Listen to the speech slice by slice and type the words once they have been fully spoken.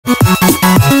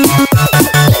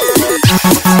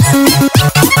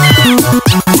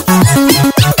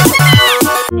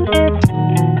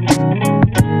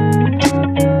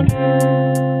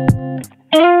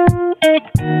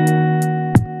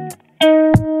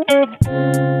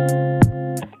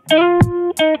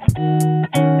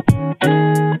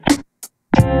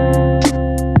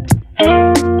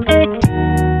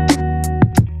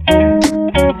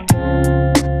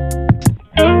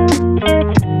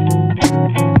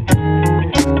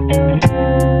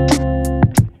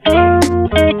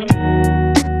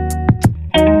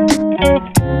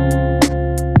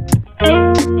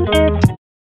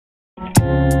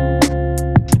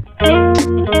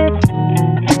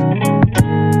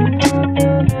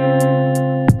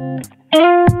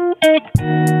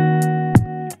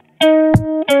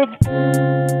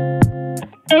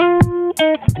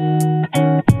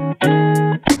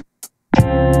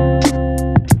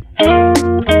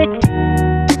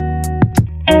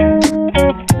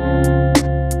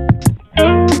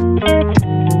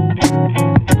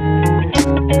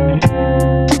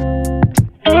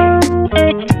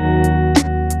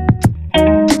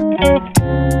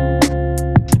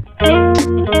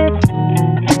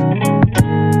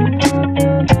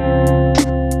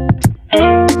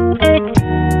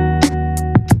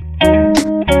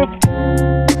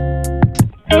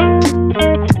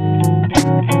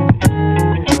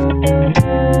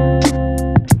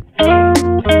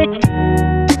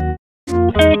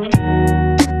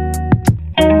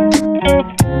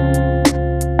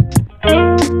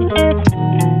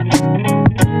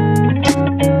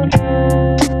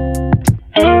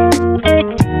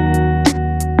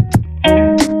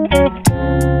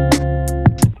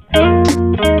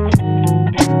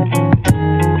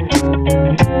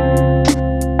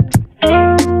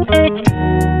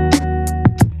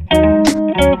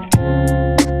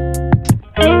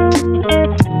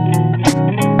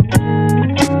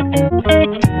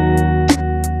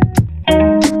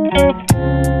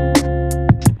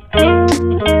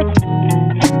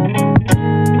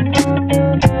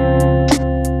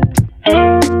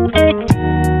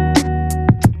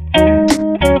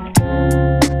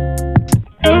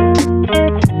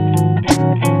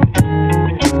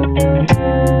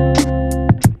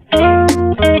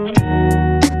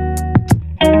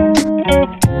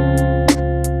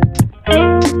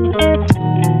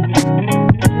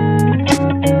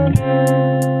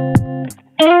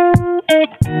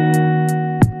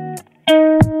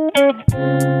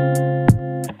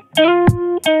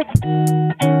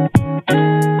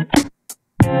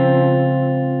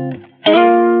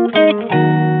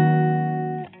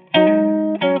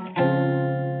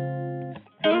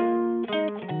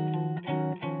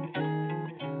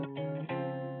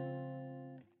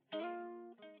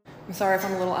I'm sorry if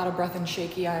I'm a little out of breath and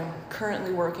shaky. I'm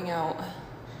currently working out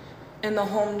in the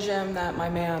home gym that my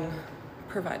man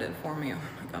provided for me. Oh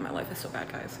my God, my life is so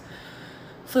bad, guys.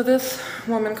 So this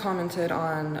woman commented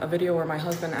on a video where my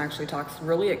husband actually talks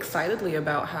really excitedly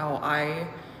about how I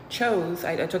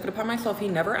took it upon myself, he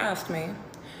never asked me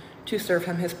to serve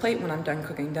him his plate when I'm done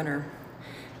cooking dinner.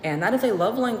 And that is a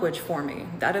love language for me.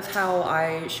 That is how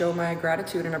I show my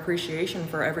gratitude and appreciation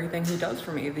for everything he does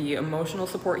for me. The emotional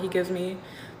support he gives me,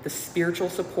 the spiritual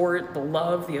support, the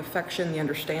love, the affection, the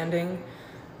understanding,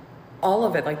 all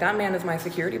of it. Like, that man is my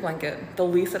security blanket. The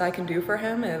least that I can do for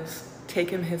him is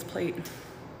take him his plate.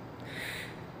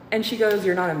 And she goes,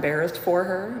 "You're not embarrassed for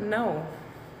her?" No.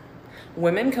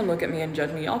 Women can look at me and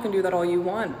judge me. Y'all can do that all you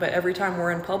want, but every time we're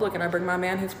in public and I bring my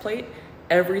man his plate,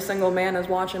 every single man is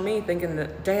watching me thinking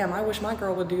that, damn, I wish my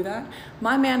girl would do that.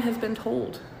 My man has been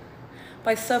told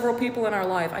by several people in our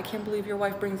life, "I can't believe your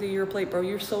wife brings you your plate, bro.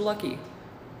 You're so lucky."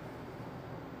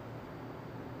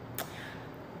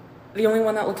 The only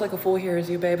one that looks like a fool here is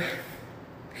you, babe.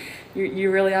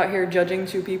 You're really out here judging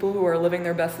two people who are living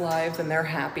their best lives and they're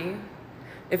happy.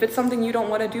 If it's something you don't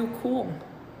want to do, cool.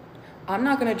 I'm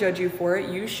not going to judge you for it.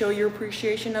 You show your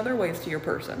appreciation other ways to your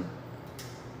person.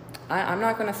 I'm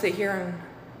not going to sit here and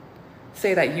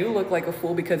say that you look like a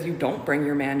fool because you don't bring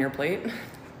your man your plate.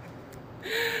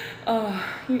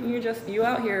 You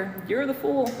out here, you're the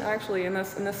fool, actually, in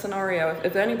this scenario.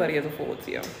 If anybody is a fool, it's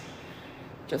you.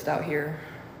 Just out here.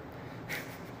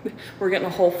 We're getting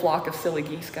a whole flock of silly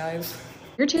geese, guys.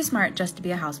 You're too smart just to be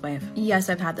a housewife. Yes,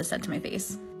 I've had this said to my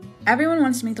face. Everyone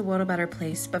wants to make the world a better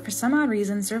place, but for some odd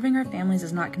reason, serving our families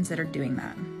is not considered doing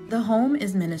that. The home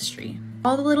is ministry.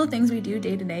 All the little things we do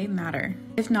day to day matter,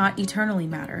 if not eternally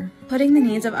matter. Putting the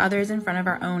needs of others in front of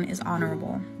our own is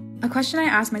honorable. A question I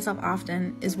ask myself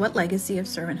often is, what legacy of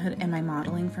servanthood am I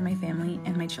modeling for my family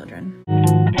and my children?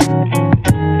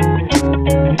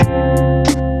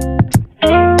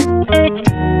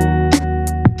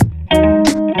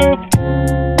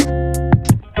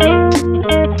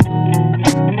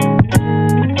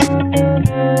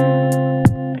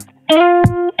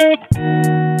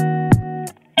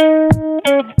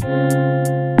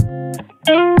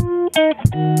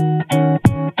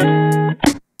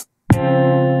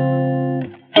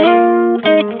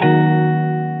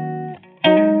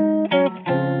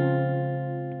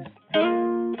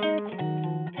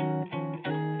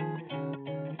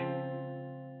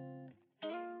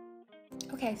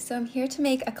 Okay, so I'm here to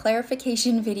make a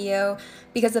clarification video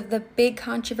because of the big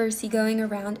controversy going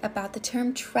around about the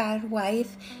term TradWife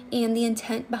and the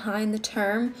intent behind the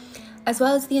term, as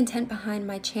well as the intent behind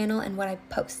my channel and what I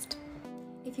post.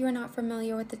 If you are not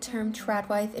familiar with the term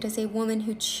TradWife, it is a woman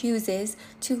who chooses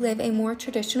to live a more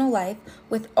traditional life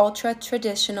with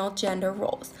ultra-traditional gender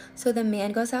roles. So the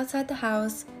man goes outside the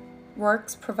house,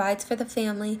 works, provides for the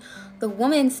family. The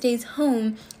woman stays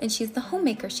home and she's the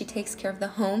homemaker. She takes care of the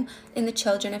home and the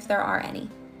children if there are any.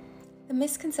 The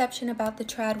misconception about the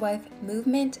TradWife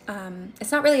movement,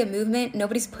 it's not really a movement.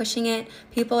 Nobody's pushing it.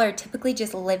 People are typically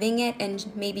just living it and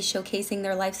maybe showcasing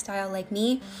their lifestyle like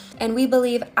me. And we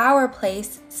believe our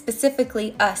place,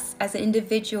 specifically us as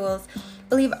individuals,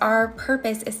 believe our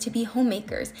purpose is to be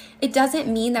homemakers. It doesn't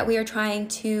mean that we are trying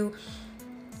to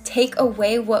take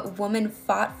away what women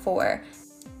fought for.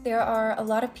 There are a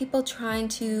lot of people trying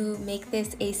to make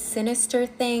this a sinister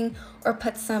thing or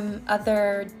put some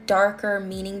other darker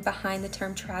meaning behind the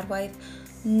term TradWife.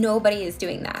 Nobody is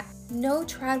doing that. No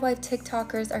TradWife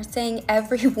TikTokers are saying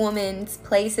every woman's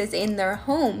place is in their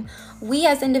home. We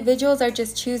as individuals are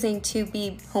just choosing to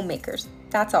be homemakers.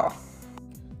 That's all.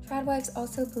 TradWives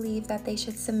also believe that they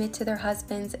should submit to their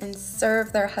husbands and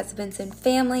serve their husbands and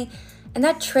family. And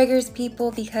that triggers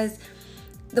people because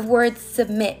the words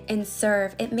submit and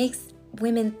serve, it makes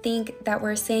women think that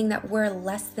we're saying that we're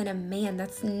less than a man.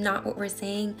 That's not what we're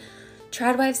saying.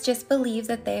 TradWives just believe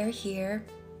that they are here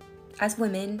as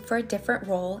women for a different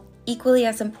role, equally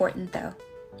as important though.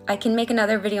 I can make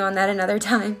another video on that another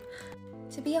time.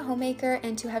 To be a homemaker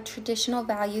and to have traditional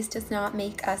values does not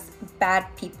make us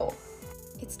bad people.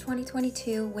 It's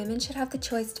 2022, women should have the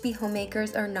choice to be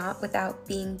homemakers or not without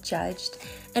being judged.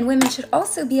 And women should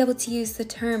also be able to use the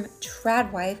term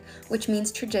TradWife, which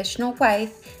means traditional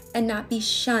wife, and not be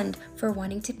shunned for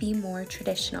wanting to be more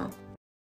traditional.